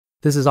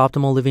This is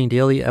Optimal Living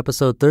Daily,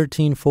 episode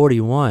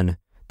 1341.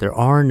 There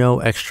are no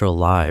extra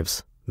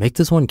lives. Make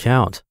this one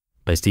count.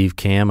 By Steve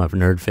Kamb of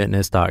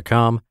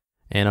nerdfitness.com.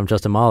 And I'm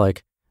Justin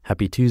Malik.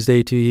 Happy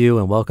Tuesday to you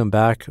and welcome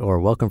back, or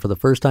welcome for the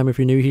first time if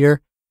you're new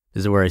here.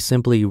 This is where I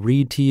simply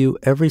read to you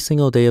every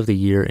single day of the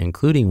year,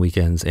 including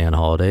weekends and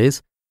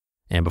holidays.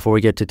 And before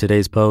we get to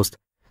today's post,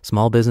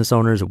 small business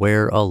owners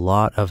wear a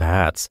lot of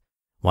hats.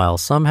 While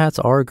some hats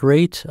are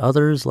great,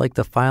 others, like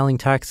the filing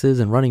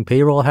taxes and running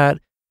payroll hat,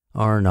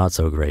 are not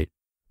so great.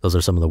 Those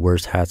are some of the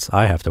worst hats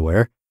I have to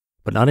wear,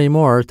 but not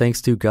anymore thanks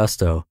to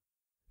Gusto.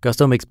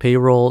 Gusto makes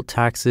payroll,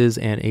 taxes,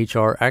 and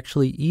HR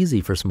actually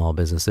easy for small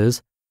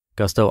businesses.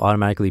 Gusto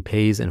automatically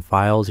pays and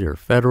files your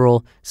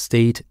federal,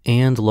 state,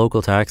 and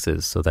local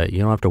taxes so that you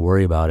don't have to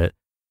worry about it.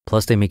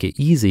 Plus, they make it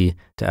easy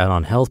to add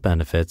on health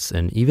benefits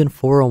and even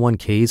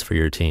 401ks for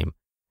your team.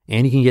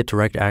 And you can get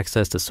direct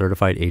access to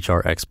certified HR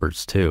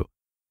experts too.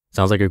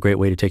 Sounds like a great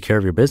way to take care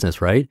of your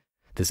business, right?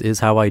 This is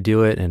how I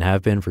do it and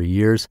have been for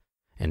years,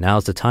 and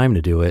now's the time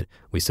to do it.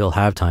 We still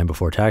have time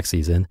before tax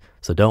season,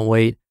 so don't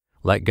wait.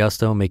 Let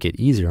Gusto make it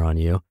easier on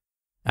you.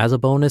 As a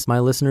bonus,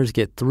 my listeners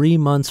get 3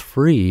 months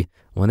free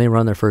when they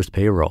run their first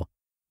payroll.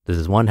 This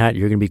is one hat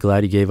you're going to be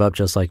glad you gave up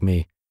just like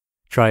me.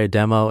 Try a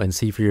demo and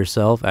see for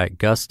yourself at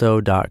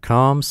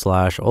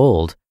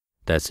gusto.com/old.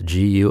 That's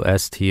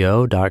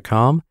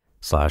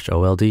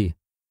gusto.com/OLD.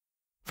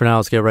 For now,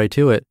 let's get right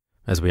to it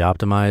as we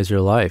optimize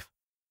your life.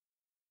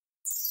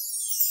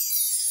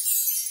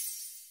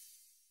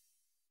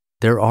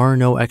 There are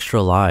no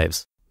extra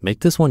lives. Make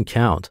this one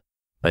count.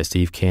 By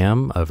Steve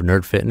Kamb of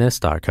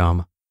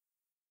nerdfitness.com.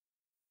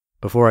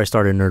 Before I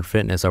started Nerd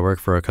Fitness, I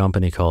worked for a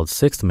company called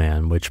Sixth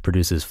Man, which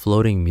produces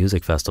floating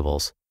music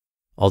festivals.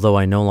 Although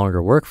I no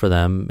longer work for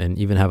them and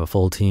even have a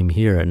full team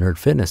here at Nerd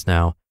Fitness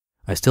now,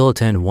 I still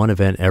attend one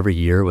event every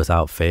year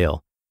without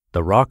fail.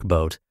 The Rock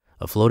Boat,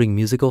 a floating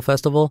musical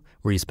festival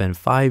where you spend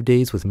 5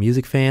 days with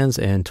music fans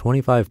and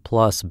 25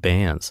 plus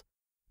bands.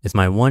 It's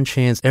my one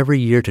chance every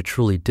year to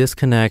truly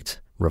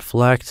disconnect,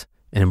 reflect,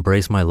 and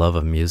embrace my love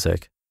of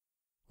music.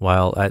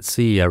 While at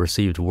sea, I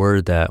received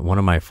word that one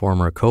of my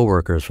former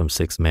coworkers from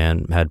Sixth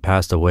Man had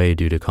passed away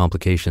due to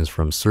complications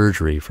from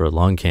surgery for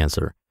lung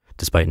cancer,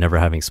 despite never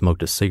having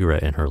smoked a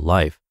cigarette in her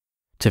life.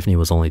 Tiffany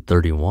was only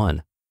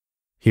 31.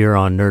 Here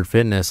on Nerd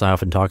Fitness, I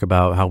often talk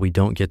about how we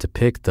don't get to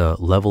pick the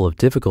level of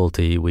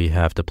difficulty we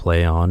have to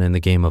play on in the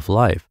game of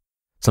life.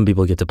 Some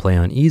people get to play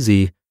on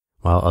easy,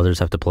 while others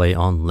have to play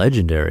on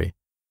legendary.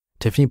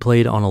 Tiffany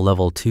played on a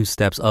level 2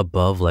 steps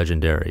above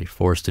legendary,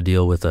 forced to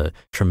deal with a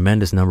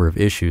tremendous number of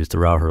issues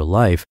throughout her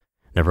life,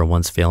 never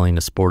once failing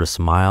to sport a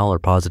smile or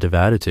positive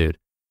attitude.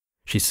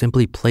 She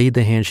simply played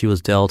the hand she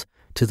was dealt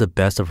to the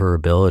best of her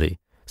ability,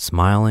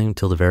 smiling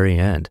till the very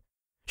end.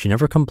 She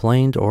never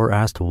complained or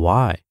asked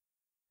why.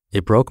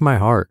 It broke my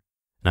heart,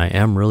 and I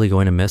am really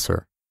going to miss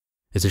her.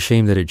 It's a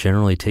shame that it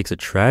generally takes a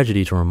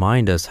tragedy to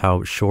remind us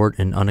how short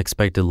and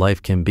unexpected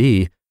life can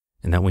be,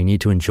 and that we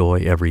need to enjoy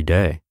every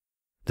day.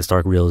 The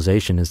stark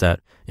realization is that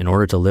in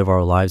order to live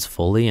our lives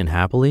fully and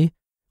happily,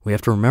 we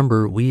have to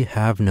remember we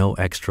have no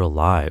extra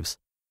lives.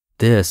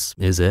 This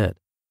is it.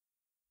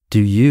 Do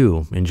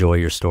you enjoy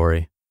your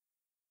story?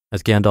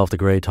 As Gandalf the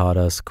Grey taught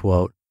us,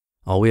 quote,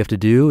 "All we have to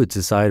do is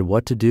decide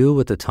what to do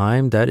with the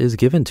time that is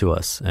given to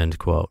us," end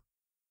quote.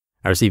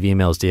 I receive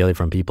emails daily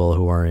from people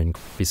who are in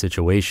crappy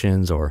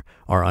situations or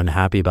are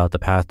unhappy about the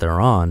path they're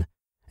on,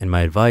 and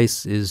my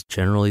advice is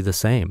generally the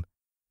same.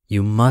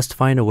 You must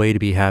find a way to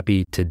be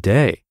happy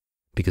today,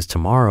 because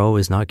tomorrow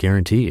is not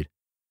guaranteed.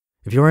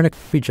 If you're in a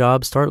crappy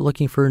job, start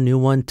looking for a new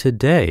one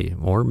today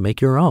or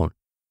make your own.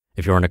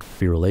 If you're in a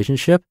crappy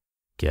relationship,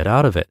 get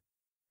out of it.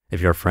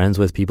 If you're friends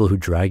with people who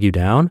drag you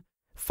down,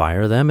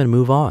 fire them and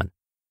move on.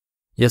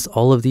 Yes,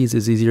 all of these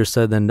is easier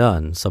said than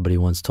done. Somebody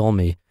once told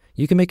me,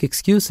 you can make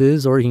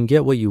excuses or you can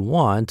get what you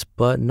want,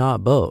 but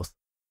not both.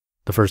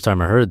 The first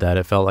time I heard that,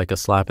 it felt like a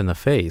slap in the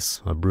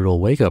face, a brutal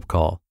wake-up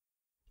call.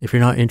 If you're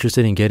not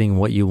interested in getting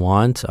what you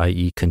want,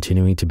 i.e.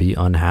 continuing to be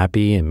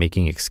unhappy and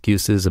making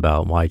excuses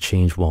about why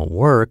change won't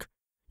work,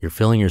 you're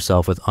filling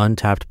yourself with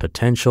untapped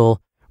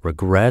potential,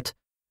 regret,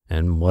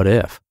 and what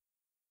if.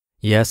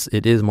 Yes,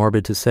 it is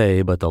morbid to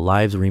say, but the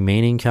lives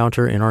remaining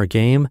counter in our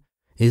game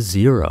is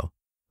 0.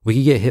 We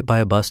could get hit by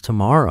a bus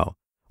tomorrow,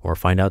 or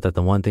find out that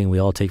the one thing we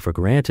all take for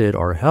granted,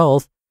 our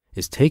health,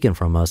 is taken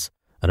from us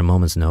at a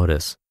moment's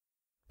notice.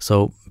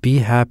 So be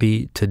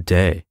happy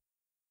today.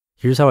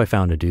 Here's how I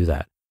found to do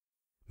that.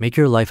 Make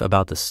your life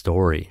about the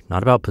story,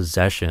 not about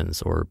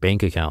possessions or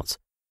bank accounts.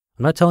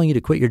 I'm not telling you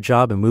to quit your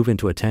job and move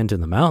into a tent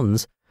in the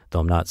mountains, though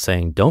I'm not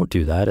saying don't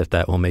do that if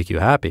that will make you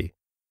happy.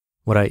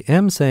 What I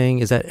am saying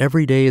is that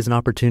every day is an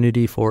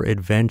opportunity for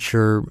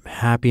adventure,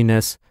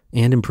 happiness,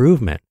 and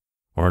improvement,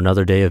 or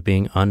another day of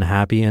being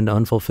unhappy and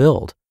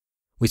unfulfilled.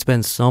 We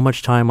spend so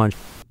much time on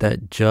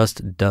that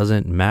just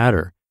doesn't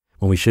matter,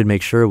 when we should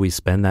make sure we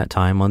spend that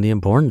time on the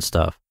important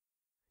stuff.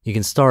 You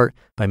can start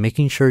by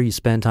making sure you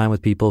spend time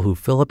with people who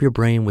fill up your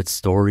brain with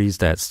stories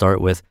that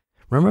start with,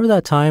 "Remember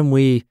that time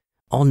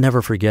I'll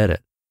never forget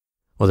it."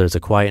 Whether it's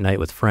a quiet night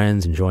with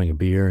friends, enjoying a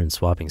beer and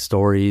swapping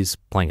stories,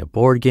 playing a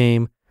board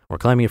game, or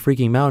climbing a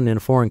freaking mountain in a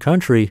foreign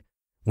country,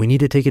 we need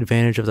to take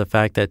advantage of the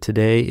fact that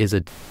today is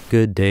a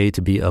good day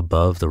to be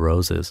above the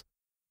roses.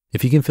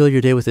 If you can fill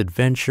your day with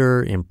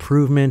adventure,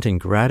 improvement, and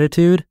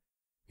gratitude,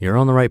 you're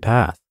on the right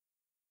path.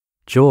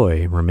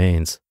 Joy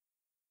remains.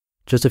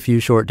 Just a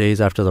few short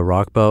days after the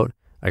rock boat,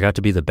 I got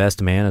to be the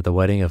best man at the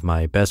wedding of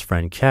my best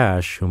friend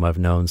Cash, whom I've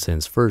known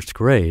since first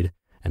grade,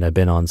 and I've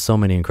been on so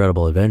many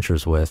incredible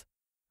adventures with.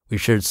 We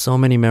shared so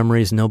many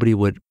memories nobody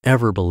would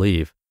ever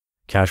believe.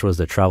 Cash was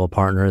the travel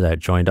partner that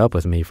joined up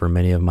with me for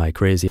many of my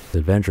crazy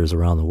adventures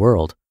around the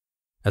world.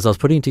 As I was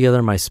putting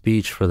together my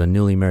speech for the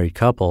newly married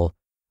couple,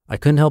 I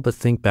couldn't help but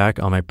think back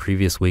on my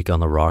previous week on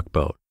the rock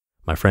boat,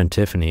 my friend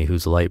Tiffany,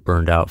 whose light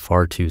burned out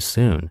far too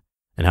soon,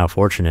 and how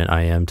fortunate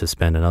I am to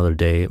spend another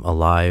day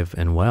alive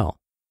and well.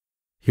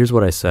 Here's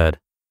what I said.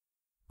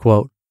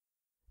 Quote,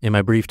 "In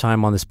my brief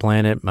time on this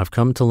planet, I've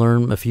come to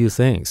learn a few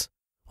things.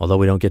 Although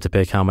we don't get to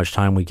pick how much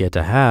time we get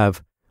to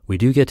have, we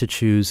do get to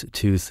choose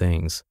two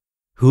things: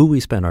 who we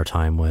spend our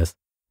time with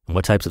and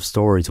what types of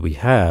stories we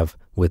have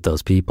with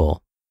those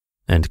people."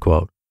 End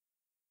quote.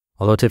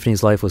 Although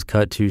Tiffany's life was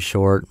cut too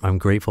short, I'm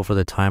grateful for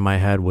the time I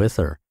had with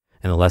her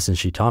and the lessons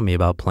she taught me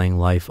about playing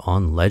life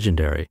on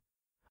Legendary.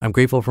 I'm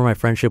grateful for my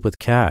friendship with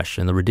Cash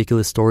and the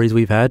ridiculous stories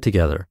we've had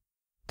together.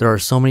 There are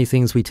so many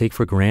things we take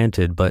for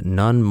granted, but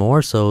none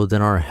more so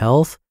than our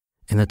health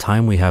and the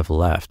time we have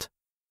left.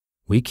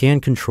 We can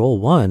control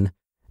one,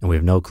 and we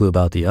have no clue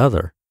about the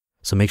other.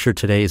 So make sure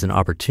today is an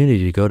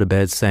opportunity to go to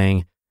bed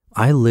saying,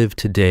 I live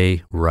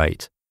today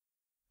right.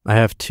 I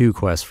have two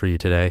quests for you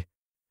today.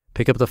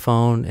 Pick up the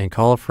phone and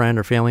call a friend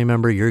or family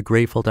member you're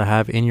grateful to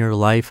have in your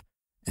life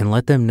and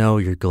let them know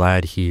you're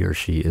glad he or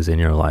she is in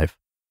your life.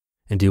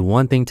 And do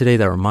one thing today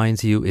that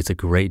reminds you it's a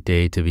great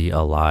day to be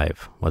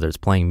alive, whether it's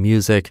playing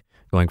music,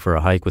 going for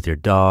a hike with your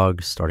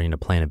dog, starting to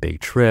plan a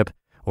big trip,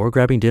 or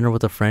grabbing dinner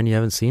with a friend you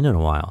haven't seen in a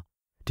while.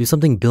 Do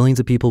something billions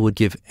of people would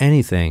give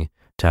anything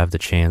to have the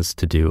chance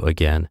to do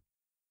again.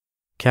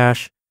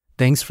 Cash,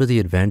 thanks for the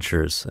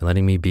adventures and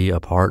letting me be a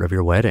part of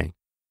your wedding.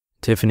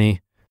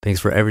 Tiffany,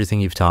 thanks for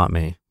everything you've taught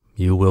me.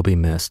 You will be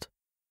missed.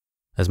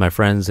 As my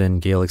friends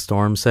in Gaelic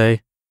Storm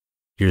say,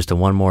 here's to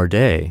one more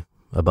day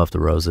above the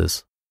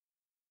roses.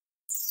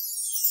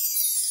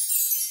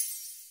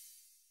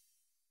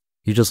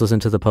 You just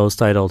listened to the post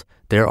titled,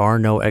 "There Are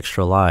No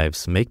Extra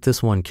Lives, Make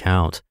This One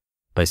Count"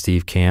 by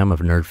Steve Kamb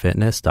of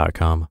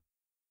nerdfitness.com.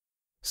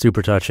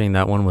 Super touching.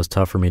 That one was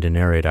tough for me to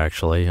narrate,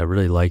 actually. I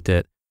really liked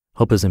it.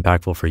 Hope it's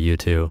impactful for you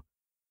too.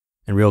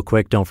 And real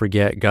quick, don't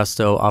forget,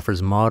 Gusto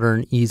offers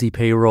modern, easy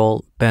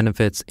payroll,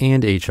 benefits,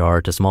 and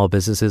HR to small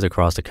businesses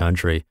across the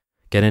country.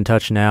 Get in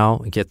touch now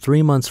and get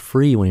 3 months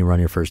free when you run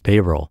your first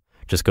payroll.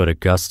 Just go to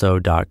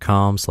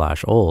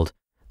gusto.com/old.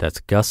 That's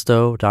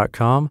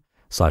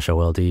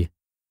gusto.com/OLD.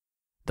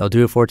 That'll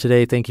do it for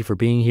today. Thank you for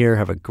being here.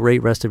 Have a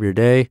great rest of your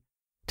day.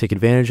 Take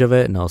advantage of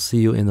it, and I'll see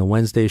you in the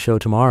Wednesday show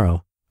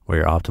tomorrow, where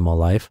your optimal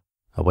life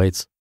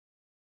awaits.